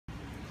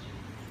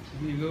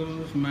Here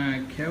goes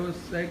my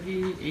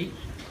Kawasaki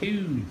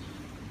H2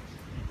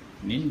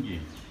 Ninja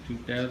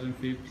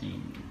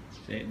 2015.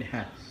 It's at the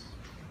house.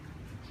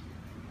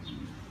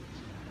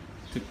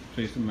 Took the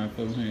place of my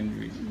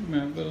 400.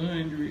 My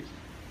 400.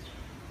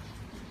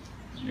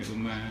 There go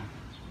my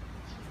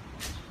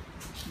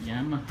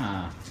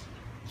Yamaha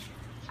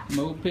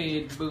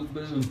moped boo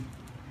boo.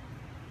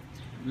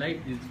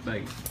 Like this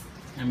bike.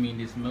 I mean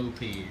this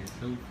moped. It's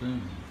so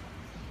fun.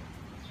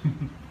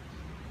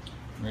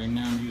 Right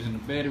now I'm using a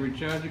battery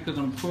charger because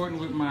I'm porting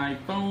with my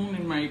phone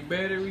and my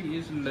battery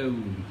is low.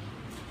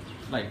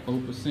 Like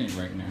 4%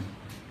 right now.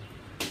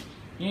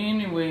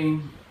 Anyway,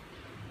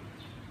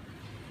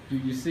 do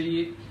you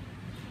see it?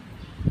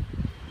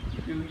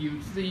 Do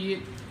you see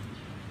it?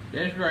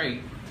 That's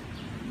right.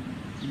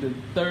 The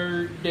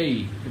third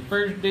day. The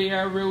first day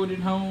I rode it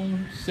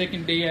home.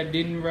 Second day I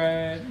didn't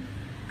ride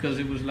because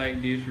it was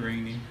like this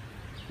raining.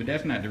 But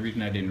that's not the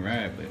reason I didn't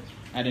ride, but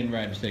I didn't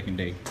ride the second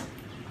day.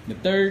 The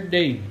third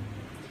day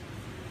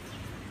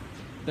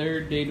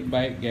the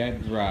bike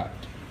got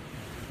dropped.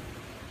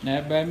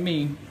 Not by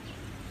me.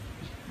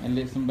 I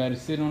let somebody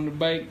sit on the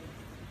bike.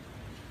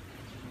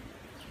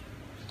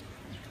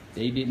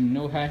 They didn't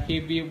know how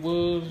heavy it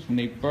was. When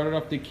they brought it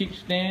off the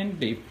kickstand,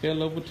 they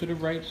fell over to the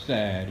right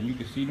side. And you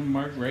can see the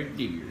mark right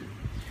there.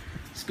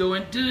 Let's go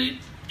into it.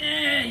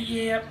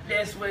 Yep,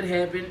 that's what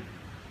happened.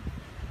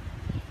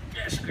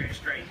 Got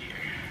scratched right there.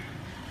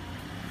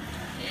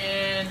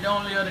 And the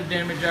only other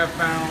damage I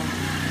found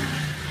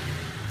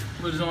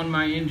was on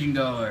my engine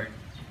guard.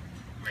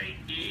 Right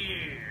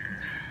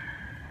there.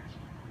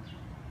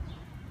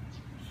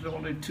 There's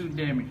only 2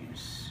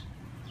 damages.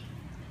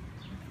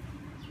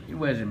 It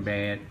wasn't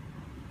bad.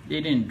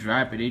 They didn't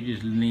drop it, they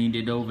just leaned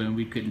it over and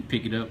we couldn't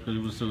pick it up because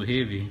it was so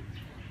heavy.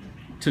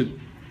 It took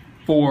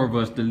 4 of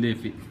us to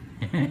lift it.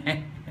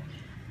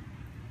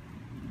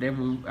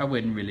 I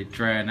wasn't really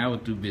trying. I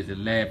was too busy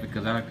laughing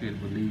because I couldn't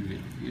believe it.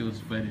 It was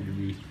funny to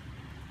me.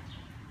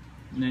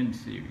 Nothing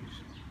serious.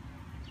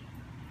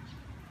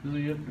 So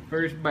yep, the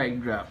first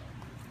bike drop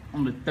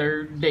on the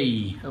 3rd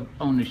day of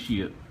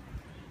ownership.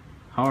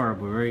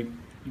 Horrible, right?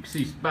 You can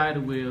see spider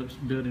webs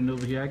building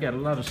over here. I got a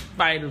lot of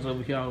spiders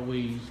over here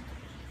always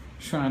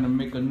trying to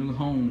make a new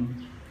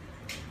home.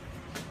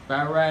 If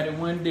I ride it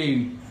one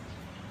day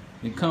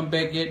and come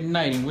back at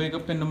night and wake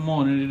up in the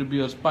morning, it'll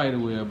be a spider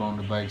web on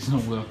the bike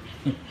somewhere.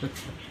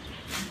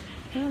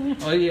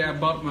 Oh yeah, I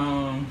bought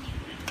my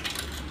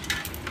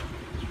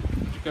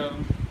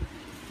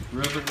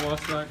reservoir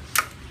socks.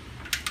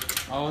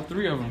 All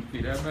 3 of them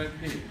fit. How about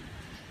that?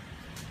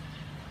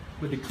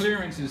 But the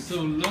clearance is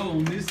so low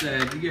on this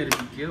side, you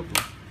gotta be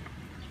careful.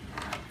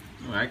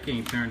 Oh, I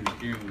can't turn the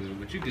steering wheel,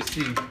 but you can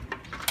see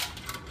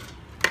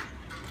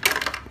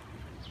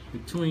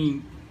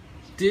between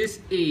this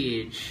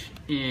edge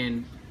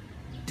and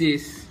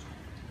this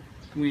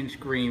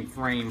windscreen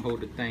frame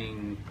holder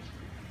thing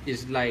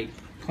is like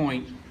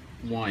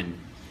 0.1.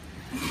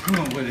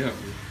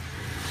 Whatever.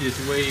 Just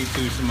way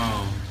too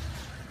small.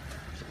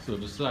 So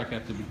the sock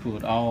has to be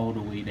pulled all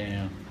the way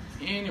down.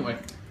 Anyway.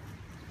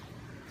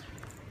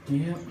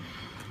 Yep.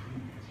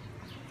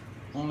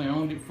 Only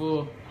owned it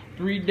for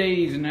 3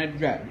 days and I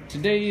dropped it.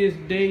 Today is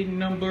day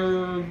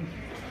number...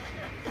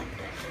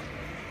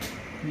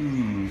 I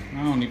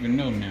don't even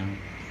know now.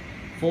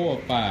 4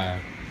 or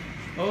 5.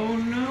 Oh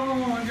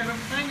no, I got a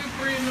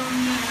fingerprint on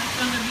me. That's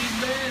gonna be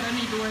bad. I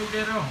need to wipe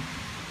that off.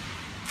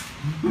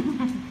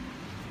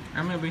 I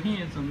remember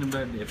hearing something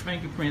about that.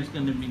 Fingerprint's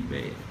gonna be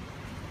bad.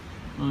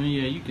 Oh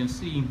yeah, you can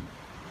see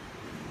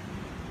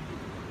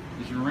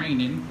it's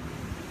raining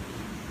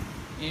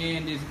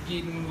and it's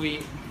getting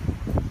wet,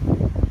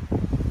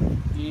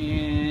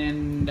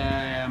 and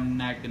I'm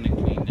not gonna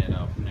clean that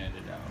off, not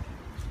at all.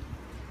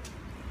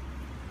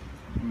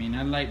 I mean,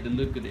 I like the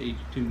look of the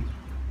H2,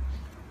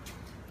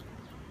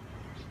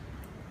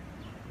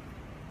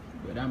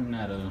 but I'm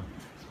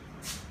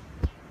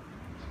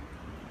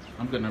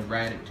gonna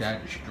ride it till I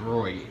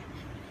destroy it.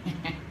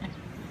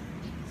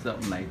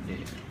 Something like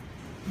that.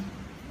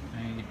 I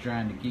ain't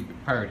trying to keep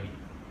it pretty.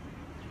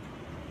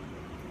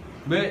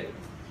 But,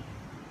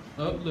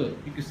 oh look,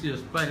 you can see a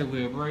spider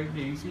web right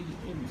there. You see the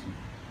image?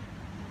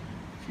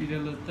 See that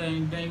little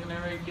thing dangling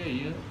right there?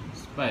 Yeah,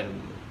 spider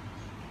web.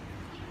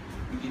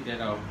 Let me get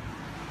that off.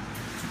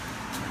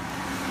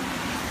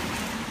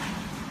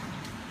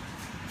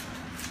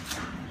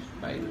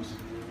 Spiders.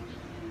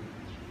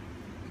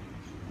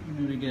 You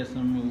know they got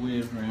some more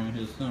webs around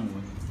here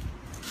somewhere.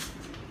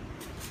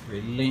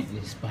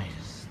 Relentless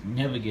spiders.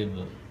 Never give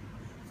up.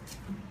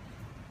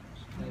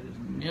 Spiders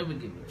never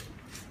give up.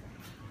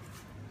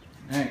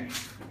 Alright.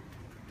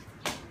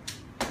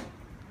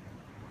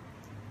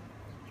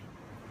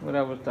 What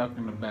I was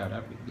talking about,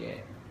 I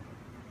forget.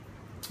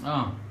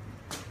 Oh.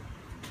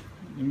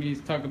 Let me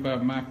just talk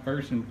about my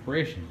first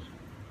impressions.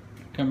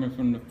 Coming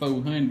from the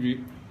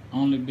 400,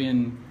 only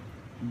been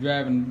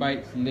driving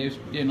bikes less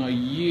than a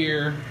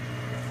year.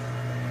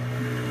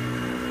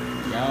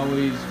 I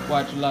always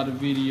watch a lot of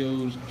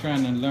videos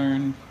trying to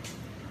learn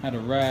how to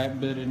ride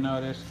better and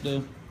all that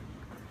stuff.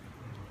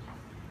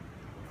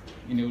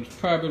 And it was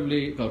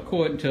probably,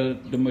 according to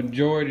the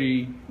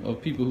majority of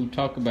people who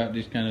talk about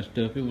this kind of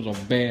stuff, it was a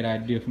bad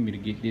idea for me to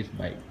get this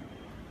bike.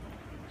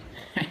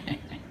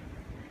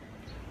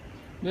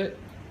 But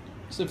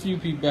it's a few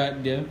people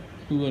out there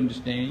who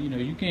understand, you know,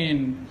 you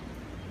can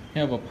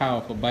have a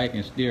powerful bike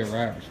and still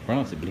ride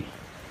responsibly.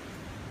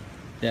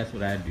 That's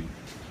what I do.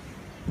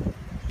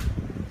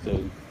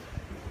 So,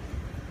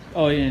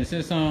 oh yeah, and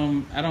since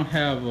I don't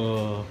have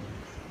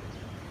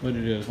what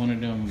it is, one of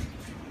them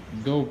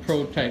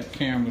GoPro type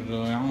cameras,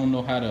 or I don't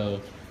know how to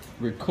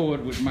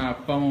record with my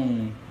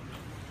phone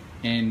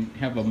and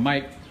have a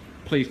mic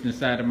placed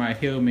inside of my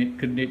helmet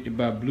connected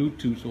by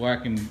Bluetooth so I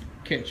can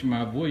catch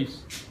my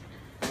voice.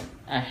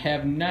 I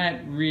have not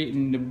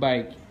ridden the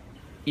bike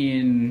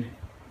in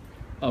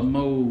a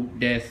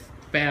mode that's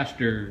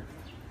faster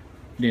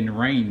than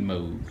rain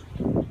mode.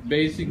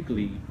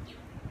 Basically,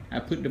 I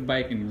put the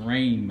bike in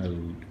rain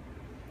mode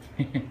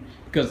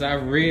because I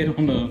read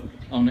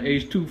on the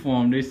H2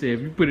 form, they said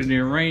if you put it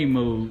in rain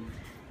mode,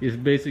 it's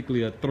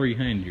basically a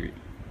 300.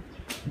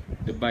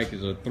 The bike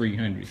is a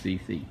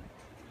 300cc.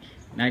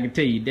 And I can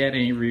tell you that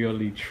ain't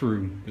really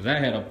true, because I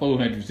had a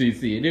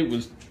 400cc and it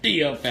was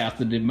still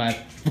faster than my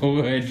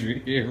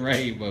 400 in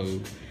rain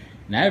mode.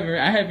 And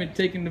I haven't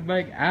taken the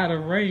bike out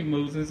of rain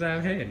mode since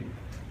I've had it.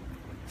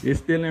 It's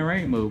still in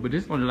rain mode, but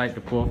this one is like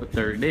the 4th or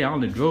 3rd day. I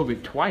only drove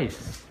it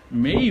twice,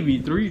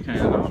 maybe 3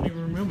 times. I don't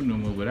even remember no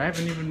more, but I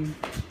haven't even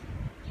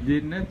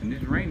did nothing.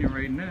 It's raining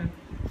right now.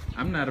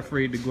 I'm not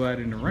afraid to go out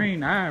in the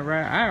rain. I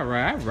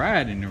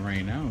ride in the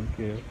rain. I don't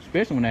care,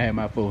 especially when I have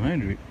my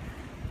 400.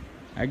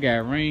 I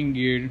got rain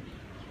gear,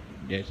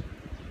 that's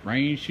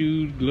rain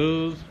shoes,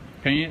 gloves,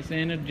 pants,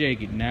 and a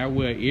jacket. And I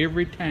wear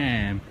every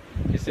time,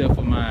 except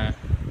for my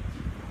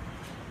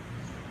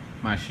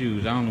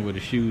shoes. I don't wear the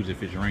shoes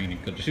if it's raining,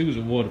 because the shoes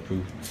are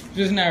waterproof. If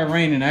it's not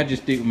raining, I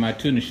just stick with my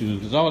tennis shoes,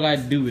 because all I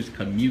do is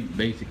commute,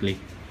 basically.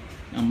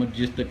 I'm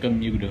just a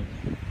commuter.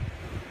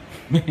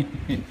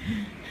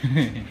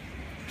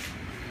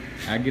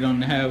 I get on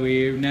the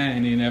highway every now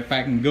and then if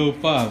I can go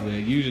far, but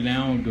usually I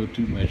don't go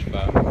too much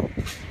far.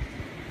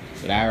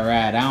 But I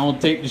ride. I don't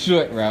take the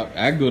short route.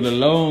 I go the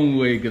long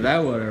way because I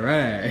want to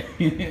ride.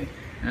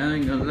 I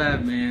ain't gonna lie,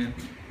 man.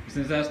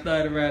 Since I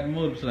started riding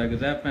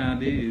motorcycles, I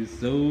found it is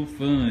so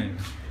fun.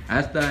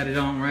 I started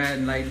on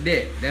riding like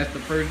that. That's the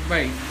first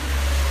bike.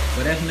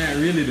 But that's not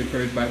really the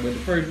first bike. But the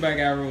first bike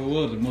I rode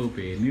was a moped,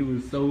 and it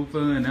was so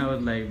fun. I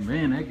was like,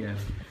 man,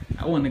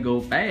 I want to go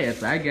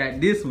fast. So I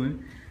got this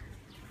one.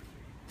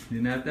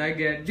 Then after I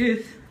got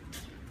this,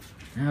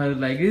 I was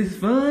like, it's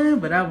fun,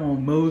 but I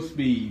want more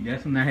speed.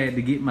 That's when I had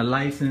to get my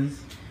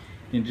license.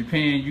 In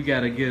Japan, you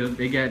gotta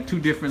they got 2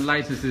 different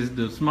licenses.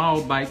 The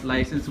small bike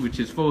license, which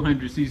is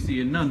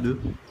 400cc and under,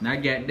 and I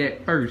got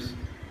that first.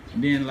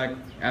 And then like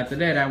after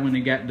that, I went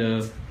and got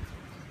the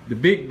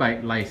big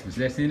bike license.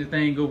 That's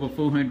anything over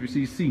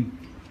 400cc.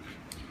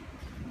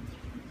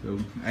 So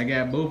I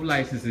got both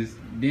licenses.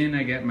 Then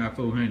I got my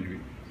 400.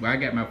 Well, I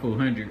got my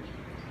 400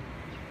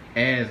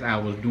 as I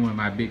was doing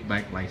my big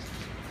bike license.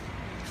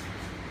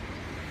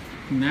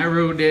 And I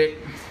rode that,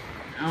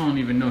 I don't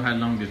even know how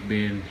long it's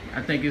been.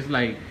 I think it's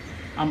like,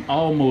 I'm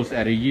almost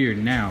at a year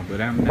now,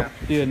 but I'm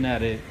still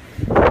not at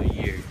a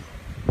year.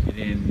 And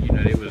then, you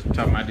know, they was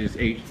talking about this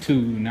H2,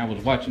 and I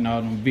was watching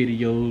all them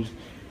videos.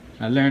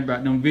 I learned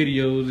about them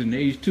videos in the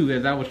H2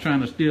 as I was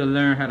trying to still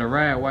learn how to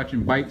ride,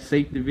 watching bike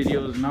safety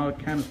videos and all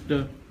that kind of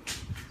stuff.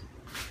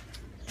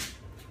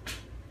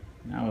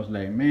 And I was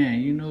like,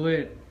 man, you know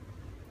what?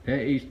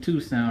 That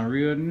H2 sound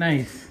real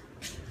nice.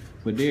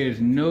 But there's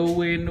no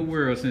way in the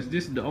world, since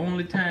this is the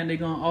only time they're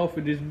gonna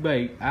offer this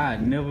bike,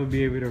 I'd never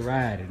be able to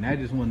ride it. And I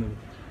just want to,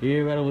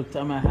 everybody was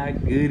talking about how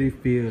good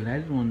it feels. I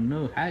just want to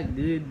know, how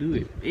good do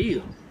it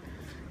feel?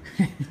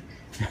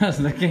 I was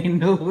like, ain't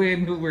no way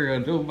in the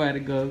world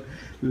nobody gonna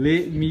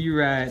let me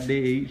ride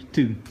the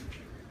H2.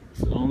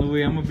 The only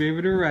way I'm gonna be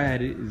able to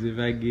ride it is if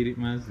I get it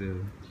myself.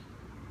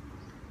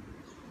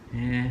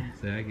 Yeah,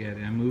 so I got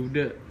it. I moved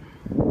up.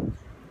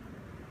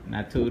 And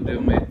I told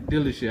them at the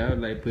dealership, I was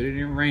like, put it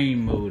in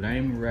rain mode. I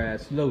ain't gonna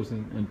ride slow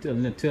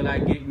until I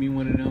get me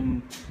one of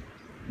them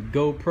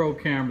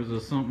GoPro cameras or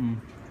something.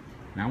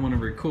 And I want to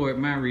record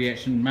my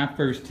reaction, my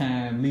first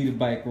time leader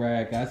bike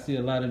ride. I see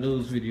a lot of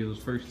those videos,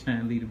 first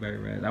time leader bike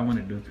rides. I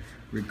wanted to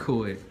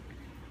record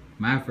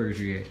my first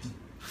reaction.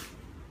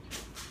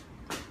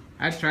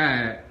 I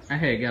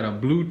had got a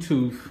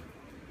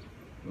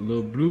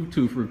little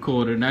Bluetooth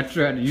recorder, and I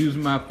tried to use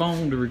my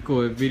phone to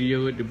record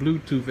video with the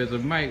Bluetooth as a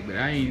mic, but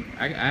I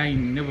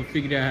ain't never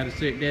figured out how to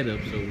set that up,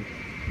 so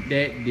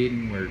that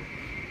didn't work.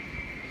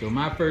 So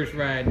my first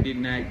ride did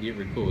not get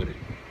recorded.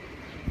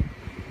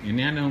 And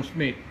I done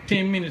spent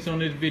 10 minutes on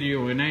this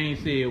video and I ain't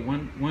said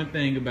one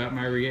thing about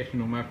my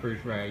reaction on my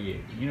first ride yet.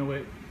 You know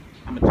what?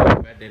 I'm gonna talk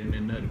about that in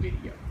another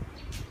video.